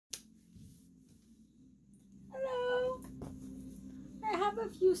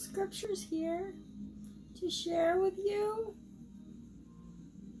a few scriptures here to share with you.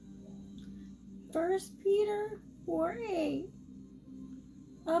 1 Peter 4:8.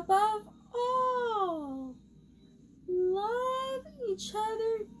 Above all, love each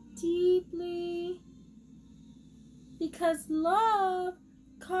other deeply, because love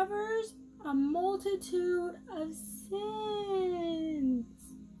covers a multitude of sins.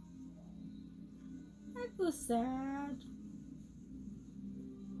 I feel sad.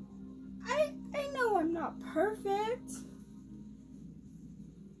 I know I'm not perfect,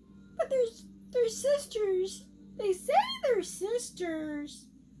 but they're sisters. They say they're sisters,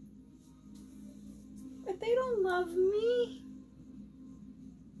 but they don't love me.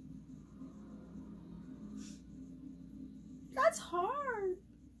 That's hard.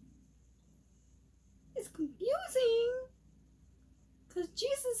 It's confusing, because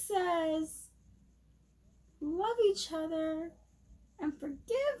Jesus says, love each other and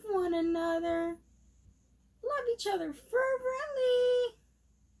forgive one another. Love each other fervently.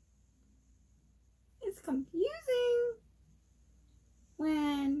 It's confusing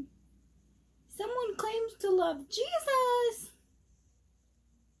when someone claims to love Jesus,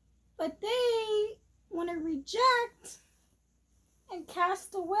 but they want to reject and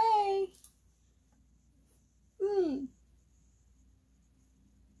cast away. I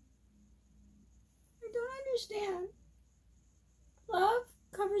don't understand. Love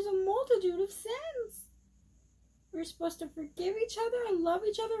covers a multitude of sins. We're supposed to forgive each other and love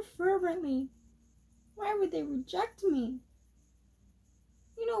each other fervently. Why would they reject me?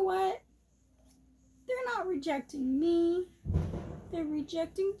 You know what? They're not rejecting me. They're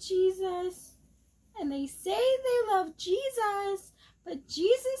rejecting Jesus. And they say they love Jesus, but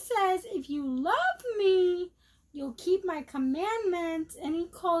Jesus says, if you love me, you'll keep my commandments. And he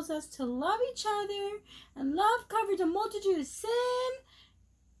calls us to love each other. And love covers a multitude of sin.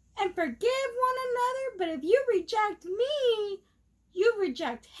 And forgive one another. But if you reject me, you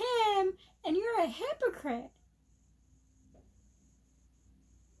reject him. And you're a hypocrite.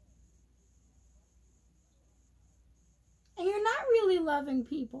 And you're not really loving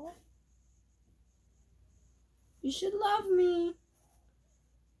people. You should love me.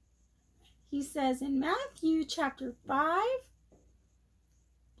 He says in Matthew chapter 5,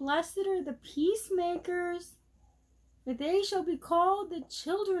 blessed are the peacemakers, for they shall be called the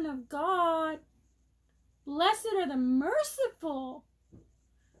children of God. Blessed are the merciful,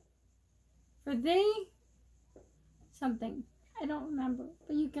 for they, something, I don't remember,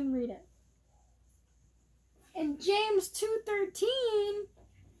 but you can read it. In James 2:13,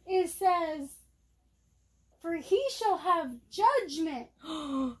 it says, for he shall have judgment.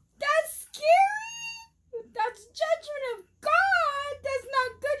 That's scary. That's judgment of God. That's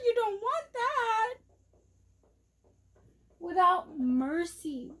not good. You don't want that. Without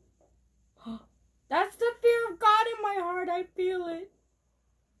mercy. That's the fear of God in my heart. I feel it.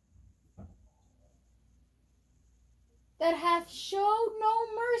 That hath showed no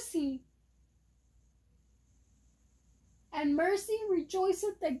mercy. And mercy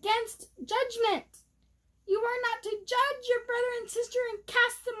rejoiceth against judgment. You are not to judge your brother and sister and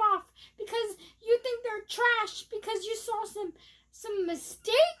cast them off because you think they're trash, because you saw some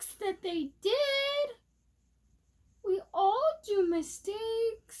mistakes that they did. We all do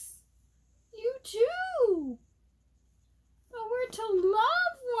mistakes. You too. But we're to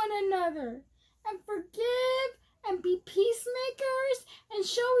love one another and forgive and be peacemakers and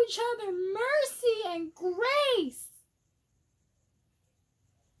show each other mercy and grace.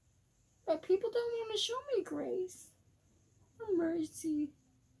 But people don't want to show me grace or mercy.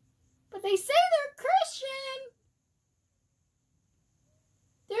 But they say they're Christian.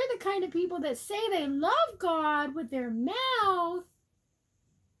 They're the kind of people that say they love God with their mouth,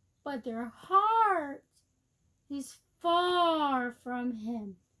 but their heart is far from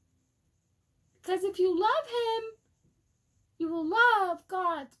him. Because if you love him, you will love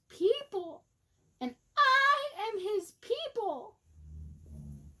God's people. And I am his people.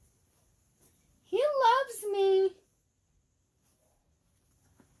 He loves me.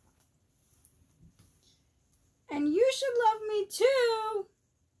 And you should love me too.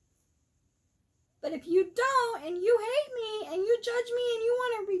 But if you don't, and you hate me, and you judge me, and you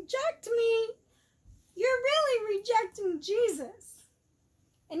want to reject me, you're really rejecting Jesus.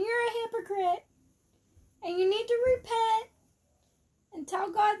 And you're a hypocrite. And you need to repent and tell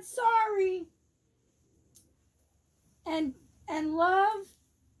God sorry. And love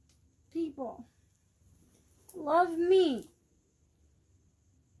people. Love me.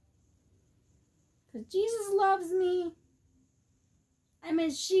 Because Jesus loves me. I'm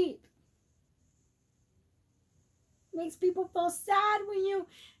his sheep. Makes people feel sad when you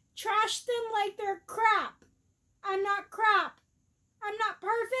trash them like they're crap. I'm not crap. I'm not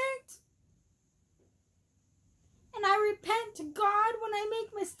perfect. And I repent to God when I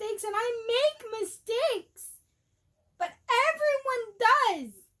make mistakes, and I make mistakes. But everyone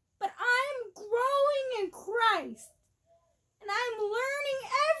does. But I'm growing in Christ. And I'm learning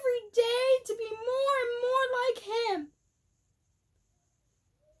every day to be more and more like Him.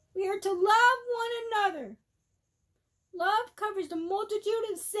 We are to love one another. Love covers the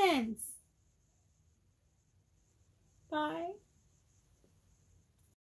multitude of sins. Bye.